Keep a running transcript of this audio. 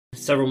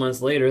Several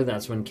months later,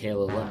 that's when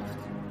Kayla left.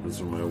 That's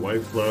when my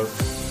wife left.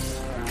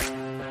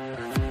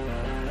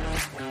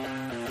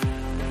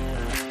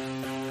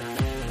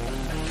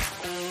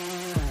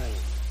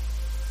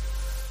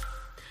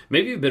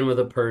 Maybe you've been with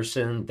a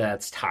person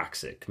that's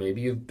toxic.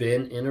 Maybe you've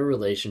been in a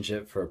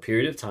relationship for a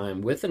period of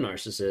time with a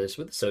narcissist,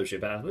 with a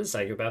sociopath, with a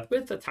psychopath,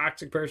 with a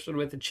toxic person,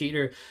 with a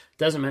cheater.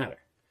 Doesn't matter.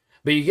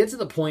 But you get to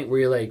the point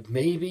where you're like,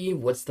 maybe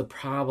what's the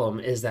problem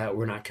is that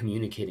we're not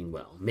communicating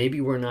well. Maybe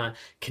we're not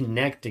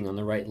connecting on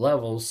the right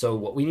level. So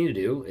what we need to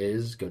do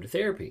is go to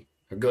therapy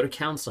or go to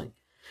counseling.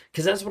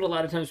 Because that's what a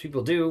lot of times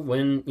people do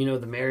when,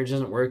 the marriage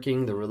isn't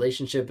working, the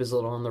relationship is a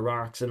little on the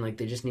rocks, and like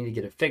they just need to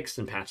get it fixed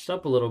and patched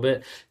up a little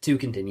bit to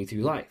continue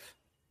through life,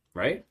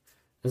 right?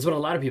 That's what a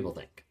lot of people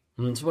think.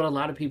 And it's what a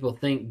lot of people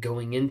think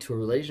going into a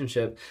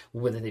relationship,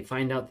 whether they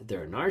find out that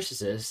they're a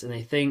narcissist and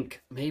they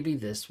think maybe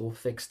this will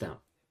fix them.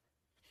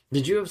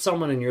 Did you have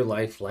someone in your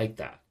life like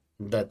that?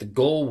 That the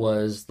goal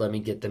was, let me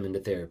get them into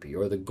therapy.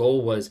 Or the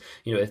goal was,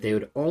 if they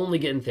would only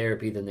get in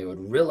therapy, then they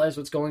would realize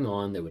what's going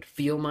on. They would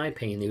feel my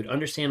pain. They would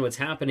understand what's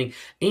happening.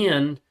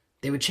 And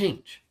they would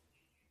change.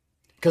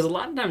 Because a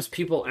lot of times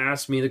people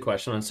ask me the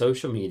question on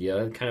social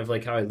media, kind of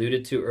like how I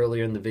alluded to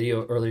earlier in the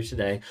video earlier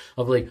today,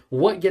 of like,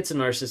 what gets a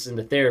narcissist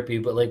into therapy?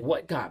 But like,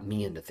 what got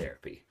me into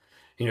therapy?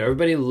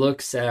 Everybody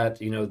looks at,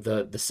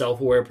 the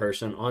self-aware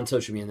person on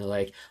social media and they're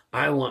like,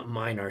 I want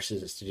my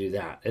narcissist to do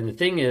that. And the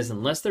thing is,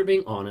 unless they're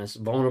being honest,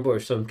 vulnerable,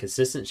 or some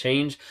consistent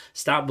change,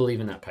 stop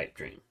believing that pipe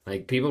dream.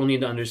 Like, people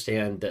need to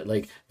understand that,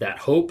 like, that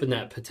hope and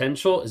that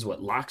potential is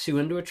what locks you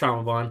into a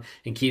trauma bond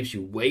and keeps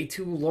you way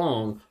too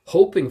long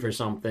hoping for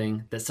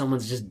something that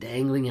someone's just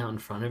dangling out in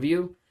front of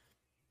you.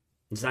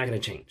 It's not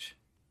going to change.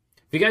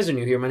 If you guys are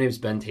new here, my name is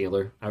Ben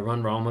Taylor. I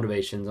run Raw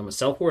Motivations. I'm a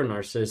self-aware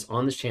narcissist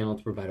on this channel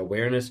to provide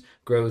awareness,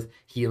 growth,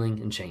 healing,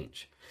 and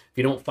change. If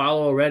you don't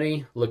follow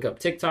already, look up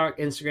TikTok,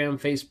 Instagram,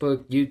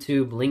 Facebook,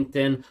 YouTube,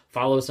 LinkedIn.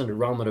 Follow us under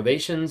Raw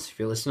Motivations. If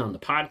you're listening on the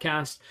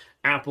podcast,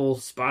 Apple,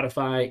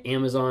 Spotify,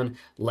 Amazon,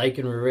 like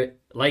and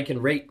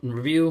rate and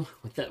review.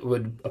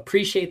 Would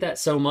appreciate that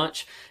so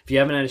much. If you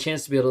haven't had a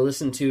chance to be able to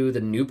listen to the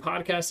new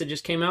podcast that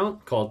just came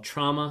out called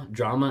Trauma,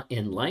 Drama,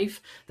 in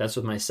Life, that's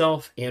with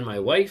myself and my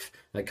wife.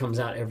 That comes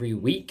out every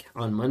week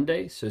on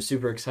Monday, so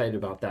super excited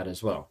about that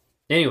as well.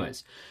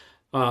 Anyways,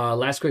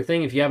 last quick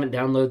thing, if you haven't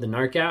downloaded the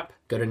Narc app,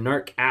 go to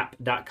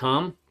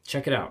narcapp.com,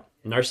 check it out.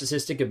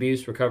 Narcissistic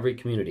Abuse Recovery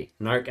Community,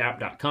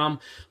 narcapp.com.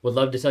 Would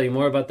love to tell you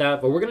more about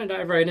that, but we're going to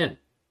dive right in.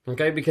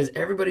 Okay, because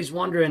everybody's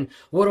wondering,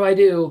 what do I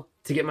do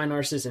to get my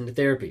narcissist into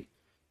therapy?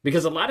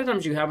 Because a lot of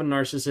times you have a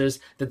narcissist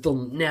that they'll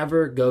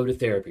never go to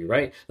therapy,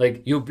 right?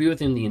 Like, you'll be with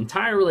them the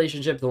entire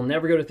relationship, they'll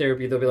never go to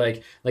therapy. They'll be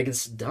like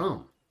it's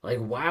dumb. Like,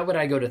 why would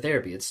I go to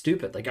therapy? It's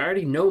stupid. Like, I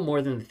already know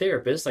more than the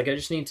therapist. Like, I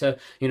just need to,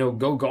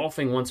 go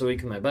golfing once a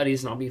week with my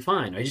buddies and I'll be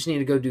fine. I just need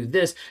to go do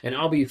this and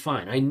I'll be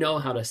fine. I know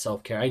how to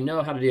self-care. I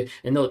know how to do,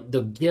 and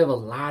they'll give a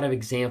lot of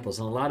examples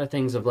and a lot of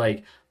things of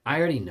like, I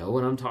already know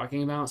what I'm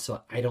talking about,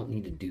 so I don't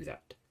need to do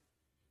that.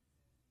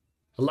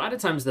 A lot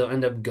of times they'll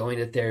end up going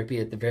to therapy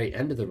at the very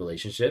end of the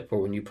relationship, or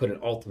when you put an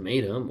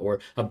ultimatum or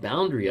a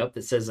boundary up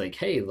that says like,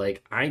 hey,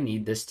 like, I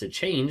need this to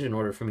change in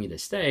order for me to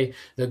stay.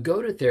 They'll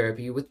go to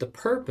therapy with the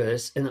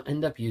purpose and they'll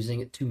end up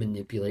using it to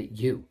manipulate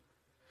you,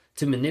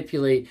 to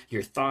manipulate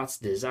your thoughts,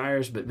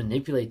 desires, but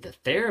manipulate the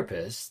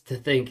therapist to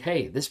think,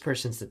 hey, this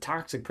person's the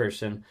toxic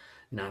person,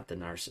 not the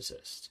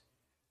narcissist.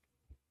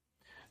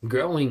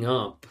 Growing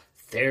up,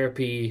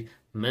 therapy,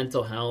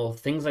 mental health,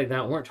 things like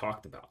that weren't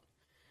talked about.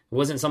 It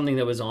wasn't something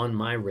that was on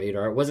my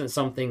radar. It wasn't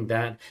something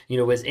that,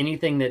 was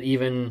anything that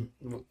even,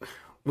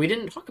 we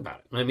didn't talk about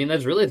it. I mean,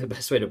 that's really the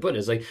best way to put it.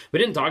 Is like, we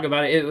didn't talk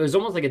about it. It was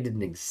almost like it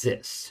didn't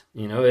exist.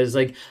 It was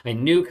like, I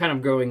knew kind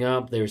of growing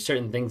up, there were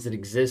certain things that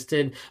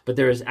existed, but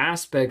there was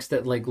aspects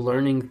that, like,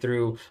 learning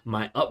through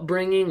my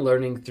upbringing,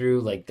 learning through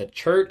like the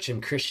church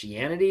and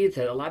Christianity,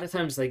 that a lot of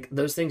times, like,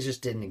 those things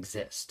just didn't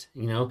exist.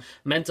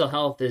 Mental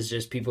health is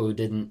just people who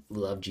didn't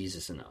love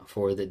Jesus enough,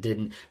 or that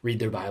didn't read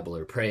their Bible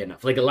or pray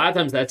enough. Like, a lot of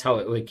times that's how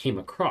it came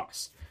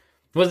across.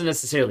 It wasn't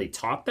necessarily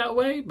taught that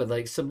way, but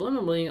like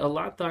subliminally, a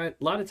lot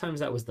of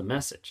times that was the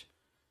message.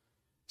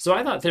 So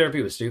I thought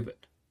therapy was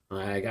stupid.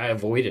 Like, I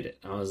avoided it.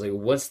 I was like,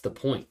 what's the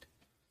point?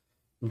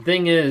 The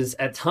thing is,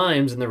 at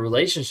times in the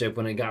relationship,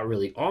 when it got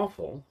really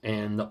awful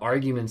and the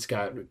arguments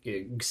got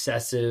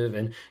excessive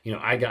and,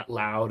 I got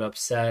loud,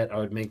 upset, I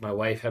would make my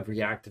wife have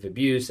reactive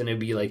abuse, and it'd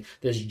be like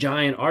this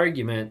giant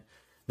argument,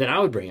 then I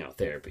would bring out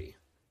therapy.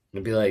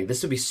 And be like,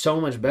 this would be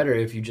so much better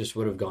if you just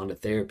would have gone to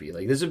therapy.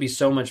 Like, this would be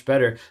so much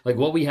better. Like,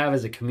 what we have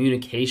is a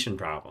communication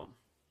problem.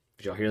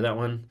 Did y'all hear that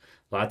one?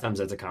 A lot of times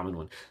that's a common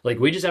one. Like,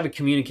 we just have a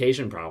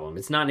communication problem.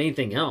 It's not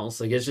anything else.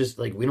 Like, it's just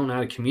like, we don't know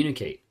how to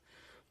communicate.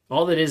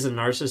 All that is a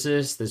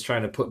narcissist that's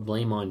trying to put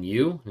blame on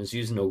you, is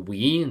using a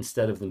we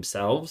instead of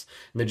themselves.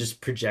 And they're just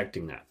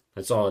projecting that.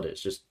 That's all it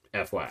is. Just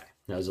FYI.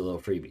 That was a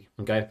little freebie.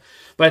 Okay.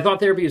 But I thought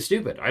therapy was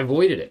stupid. I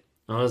avoided it.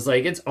 I was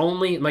like, it's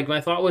only, like,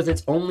 my thought was,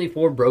 it's only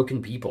for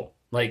broken people.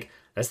 Like,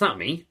 that's not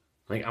me.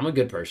 Like, I'm a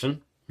good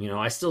person.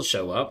 I still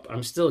show up.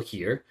 I'm still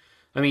here.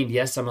 I mean,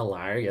 yes, I'm a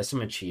liar. Yes,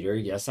 I'm a cheater.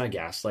 Yes, I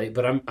gaslight,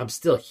 but I'm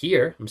still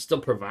here. I'm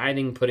still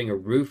providing, putting a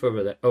roof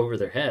over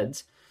their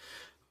heads.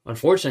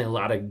 Unfortunately, a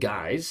lot of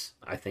guys,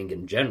 I think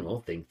in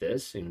general, think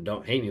this.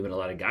 Don't hate me, but a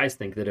lot of guys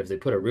think that if they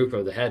put a roof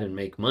over their head and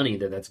make money,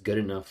 that that's good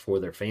enough for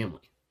their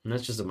family. And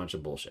that's just a bunch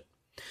of bullshit.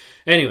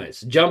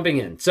 Anyways, jumping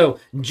in. So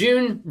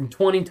June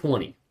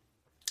 2020.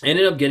 I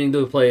ended up getting to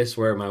a place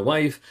where my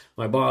wife,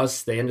 my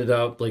boss, they ended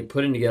up like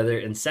putting together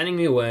and sending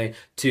me away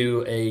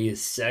to a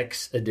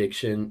sex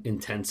addiction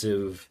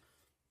intensive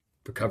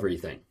recovery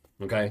thing.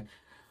 Okay.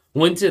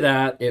 Went to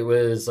that. It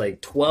was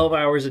like 12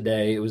 hours a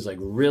day. It was like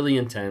really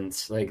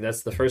intense. Like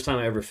that's the first time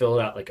I ever filled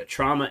out like a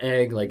trauma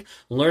egg, like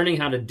learning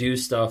how to do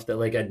stuff that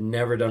like I'd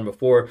never done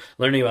before,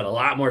 learning about a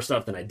lot more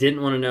stuff than I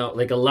didn't want to know,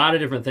 like a lot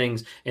of different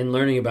things, and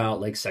learning about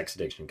like sex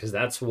addiction, because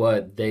that's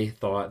what they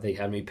thought they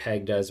had me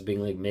pegged as,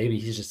 being like maybe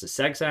he's just a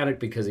sex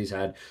addict because he's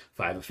had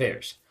 5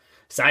 affairs.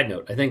 Side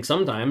note, I think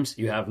sometimes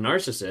you have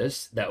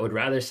narcissists that would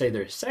rather say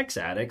they're sex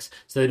addicts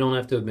so they don't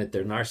have to admit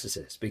they're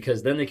narcissists,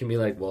 because then they can be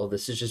like, well,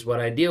 this is just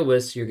what I deal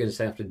with, so you're going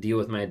to have to deal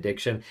with my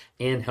addiction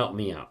and help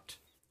me out.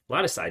 A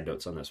lot of side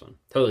notes on this one.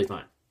 Totally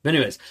fine. But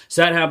anyways,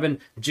 so that happened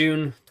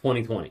June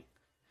 2020.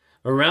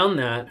 Around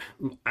that,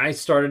 I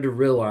started to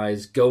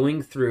realize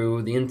going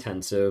through the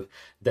intensive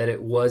that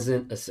it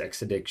wasn't a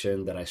sex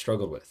addiction that I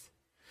struggled with.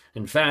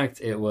 In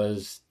fact, it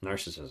was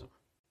narcissism.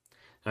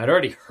 I'd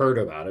already heard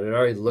about it. I'd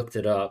already looked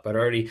it up. I'd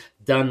already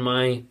done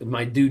my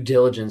due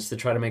diligence to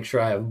try to make sure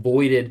I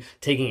avoided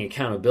taking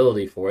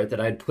accountability for it, that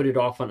I'd put it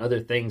off on other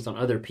things, on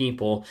other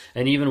people.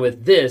 And even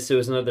with this, it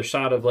was another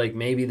shot of like,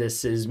 maybe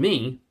this is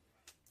me.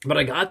 But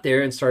I got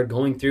there and started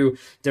going through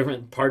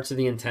different parts of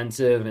the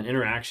intensive and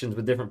interactions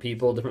with different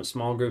people, different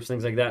small groups,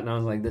 things like that. And I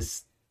was like,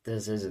 this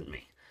isn't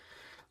me.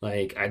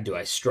 Like, do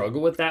I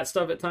struggle with that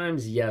stuff at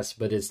times? Yes,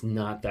 but it's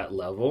not that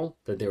level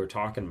that they were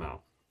talking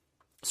about.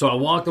 So I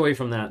walked away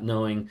from that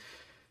knowing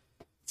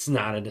it's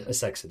not a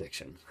sex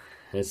addiction.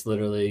 It's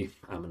literally,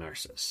 I'm a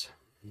narcissist.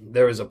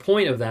 There was a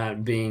point of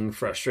that being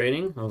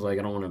frustrating. I was like,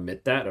 I don't want to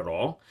admit that at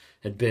all.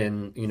 It had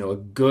been, a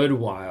good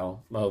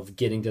while of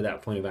getting to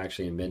that point of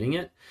actually admitting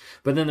it.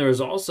 But then there was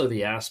also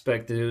the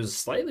aspect that it was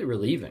slightly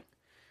relieving.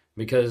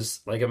 Because,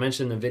 like I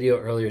mentioned in the video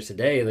earlier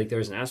today, like there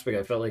was an aspect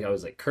I felt like I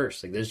was like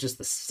cursed. Like there's just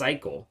the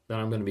cycle that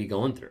I'm going to be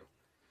going through.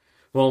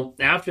 Well,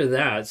 after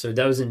that, so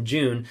that was in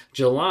June.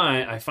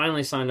 July, I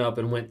finally signed up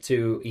and went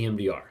to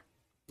EMDR.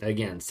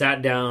 Again,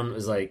 sat down,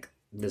 was like,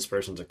 this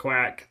person's a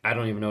quack. I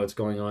don't even know what's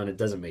going on. It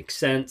doesn't make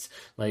sense.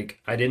 Like,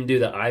 I didn't do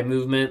the eye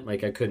movement.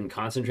 Like, I couldn't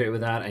concentrate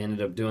with that. I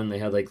ended up they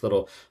had like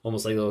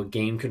almost like little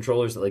game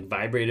controllers that like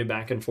vibrated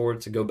back and forth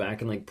to go back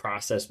and like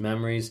process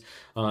memories.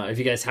 If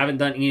you guys haven't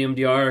done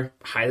EMDR,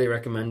 highly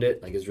recommend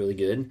it. Like, it's really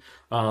good.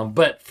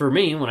 But for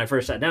me, when I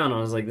first sat down, I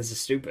was like, this is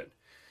stupid.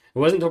 It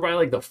wasn't until probably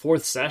like the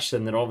 4th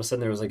session that all of a sudden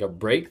there was like a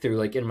breakthrough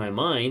like in my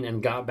mind,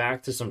 and got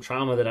back to some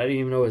trauma that I didn't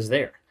even know was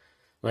there.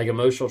 Like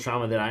emotional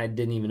trauma that I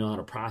didn't even know how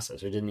to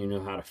process or didn't even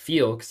know how to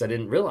feel, because I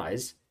didn't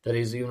realize that it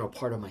was even a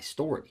part of my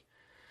story.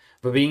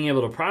 But being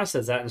able to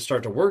process that and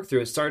start to work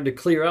through it started to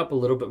clear up a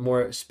little bit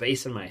more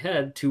space in my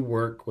head to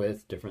work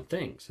with different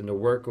things and to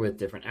work with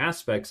different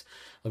aspects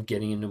of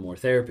getting into more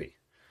therapy.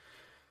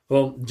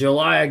 Well,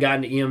 July, I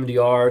got into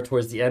EMDR.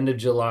 Towards the end of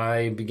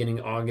July,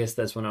 beginning August,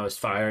 that's when I was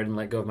fired and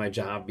let go of my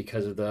job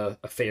because of the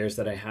affairs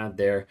that I had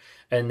there.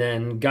 And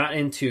then got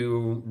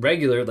into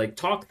regular, like,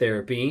 talk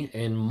therapy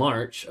in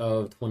March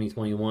of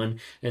 2021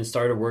 and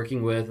started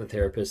working with a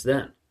therapist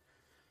then.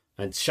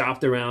 I'd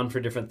shopped around for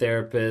different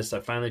therapists. I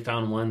finally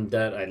found one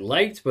that I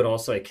liked, but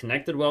also I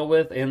connected well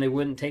with, and they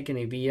wouldn't take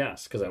any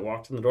BS, because I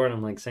walked in the door and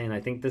I'm like saying,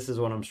 I think this is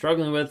what I'm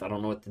struggling with. I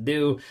don't know what to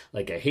do.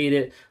 Like, I hate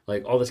it,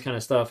 like all this kind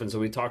of stuff. And so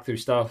we talked through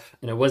stuff,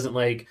 and it wasn't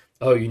like,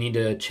 oh, you need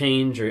to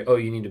change, or, oh,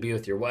 you need to be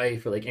with your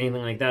wife, or like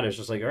anything like that. It's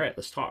just like, all right,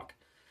 let's talk.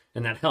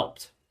 And that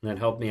helped. And that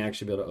helped me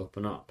actually be able to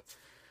open up.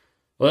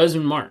 Well, that was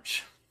in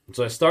March.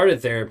 So I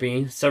started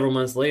therapy. Several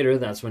months later,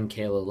 that's when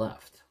Kayla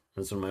left.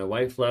 That's when my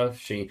wife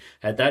left. She,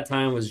 at that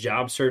time, was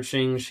job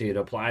searching. She had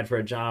applied for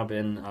a job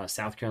in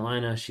South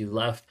Carolina. She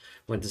left,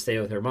 went to stay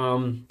with her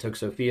mom, took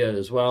Sophia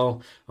as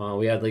well.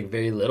 We had like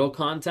very little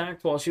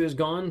contact while she was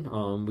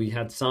gone. We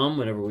had some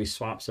whenever we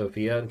swapped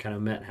Sophia and kind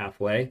of met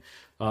halfway.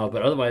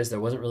 But otherwise, there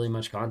wasn't really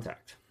much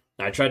contact.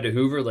 I tried to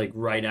Hoover like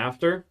right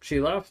after she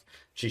left.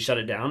 She shut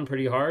it down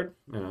pretty hard.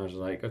 And I was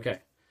like, okay.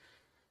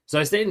 So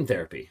I stayed in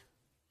therapy.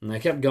 And I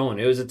kept going.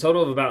 It was a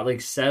total of about like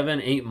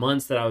 7-8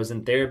 months that I was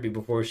in therapy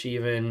before she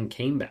even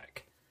came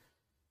back.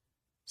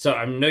 So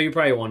I know you're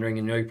probably wondering,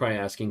 and I know you're probably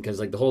asking, because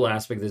like the whole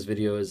aspect of this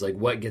video is like,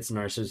 what gets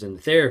narcissists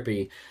into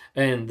therapy?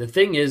 And the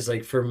thing is,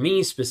 like, for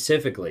me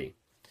specifically,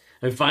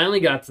 I finally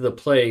got to the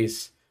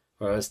place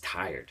where I was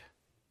tired.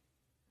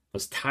 I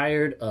was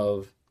tired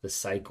of the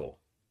cycle.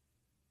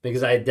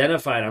 Because I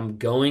identified I'm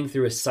going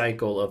through a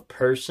cycle of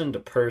person to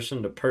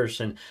person to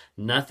person.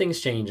 Nothing's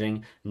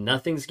changing.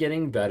 Nothing's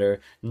getting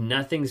better.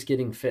 Nothing's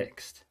getting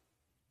fixed.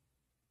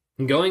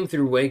 And going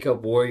through Wake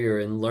Up Warrior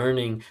and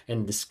learning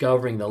and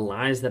discovering the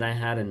lies that I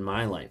had in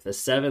my life, the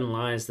 7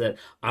 lies that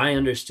I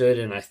understood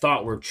and I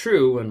thought were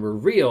true and were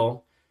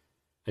real,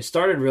 I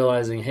started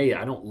realizing, hey,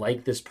 I don't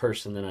like this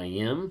person that I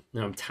am,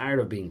 and I'm tired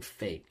of being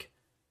fake.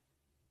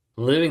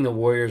 Living the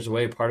warrior's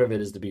way, part of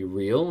it is to be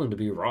real and to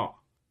be raw,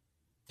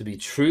 to be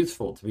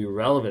truthful, to be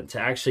relevant, to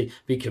actually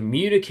be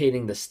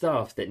communicating the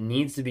stuff that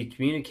needs to be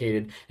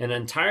communicated. And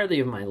entirely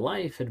of my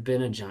life had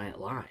been a giant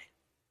lie.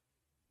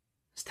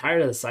 I was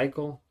tired of the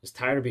cycle. I was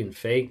tired of being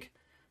fake.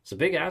 It's a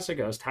big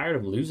aspect. I was tired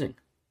of losing.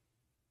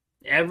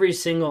 Every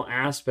single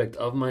aspect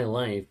of my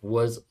life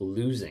was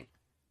losing.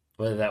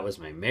 Whether that was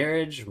my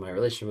marriage, my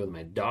relationship with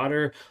my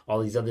daughter,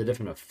 all these other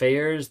different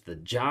affairs, the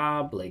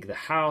job, like the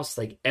house,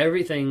 like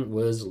everything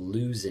was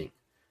losing.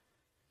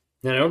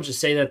 Now, I don't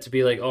just say that to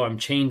be like, oh, I'm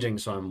changing,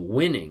 so I'm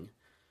winning.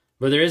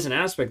 But there is an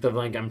aspect of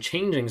like, I'm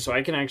changing so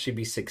I can actually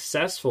be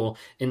successful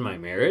in my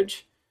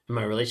marriage, in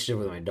my relationship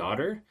with my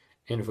daughter,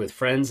 and with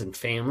friends and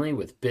family,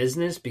 with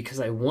business,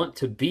 because I want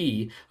to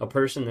be a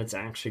person that's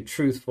actually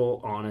truthful,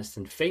 honest,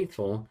 and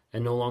faithful,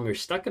 and no longer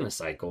stuck in a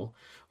cycle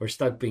or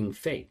stuck being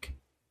fake.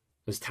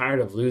 I was tired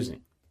of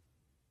losing.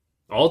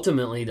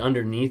 Ultimately,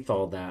 underneath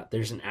all that,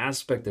 there's an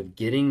aspect of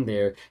getting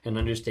there and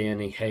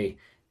understanding, hey,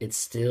 it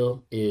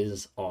still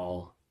is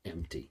all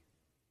empty.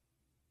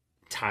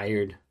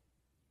 Tired,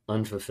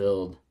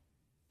 unfulfilled,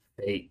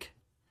 fake,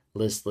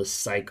 listless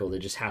cycle that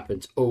just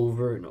happens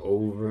over and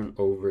over and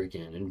over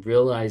again. And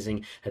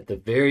realizing at the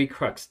very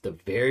crux, the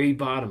very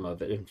bottom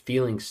of it, and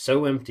feeling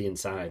so empty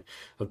inside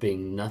of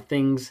being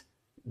nothing's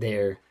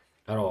there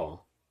at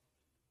all,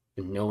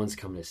 and no one's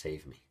come to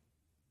save me.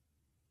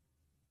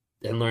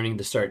 And learning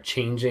to start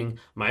changing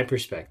my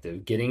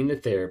perspective, getting into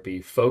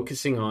therapy,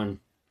 focusing on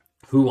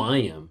who I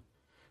am,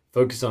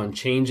 focus on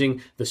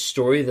changing the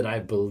story that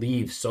I've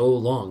believed so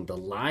long, the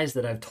lies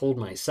that I've told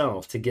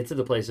myself, to get to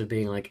the place of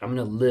being like, I'm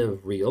going to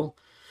live real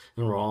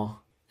and raw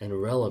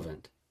and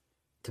relevant,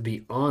 to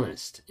be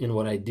honest in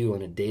what I do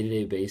on a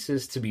day-to-day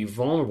basis, to be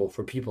vulnerable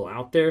for people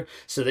out there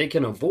so they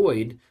can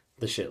avoid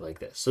the shit like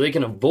this, so they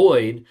can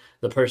avoid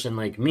the person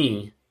like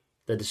me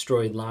that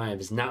destroyed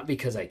lives, not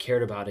because I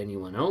cared about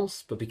anyone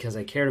else, but because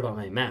I cared about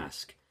my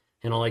mask.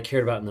 And all I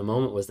cared about in the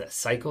moment was that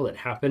cycle that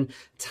happened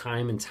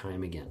time and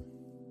time again.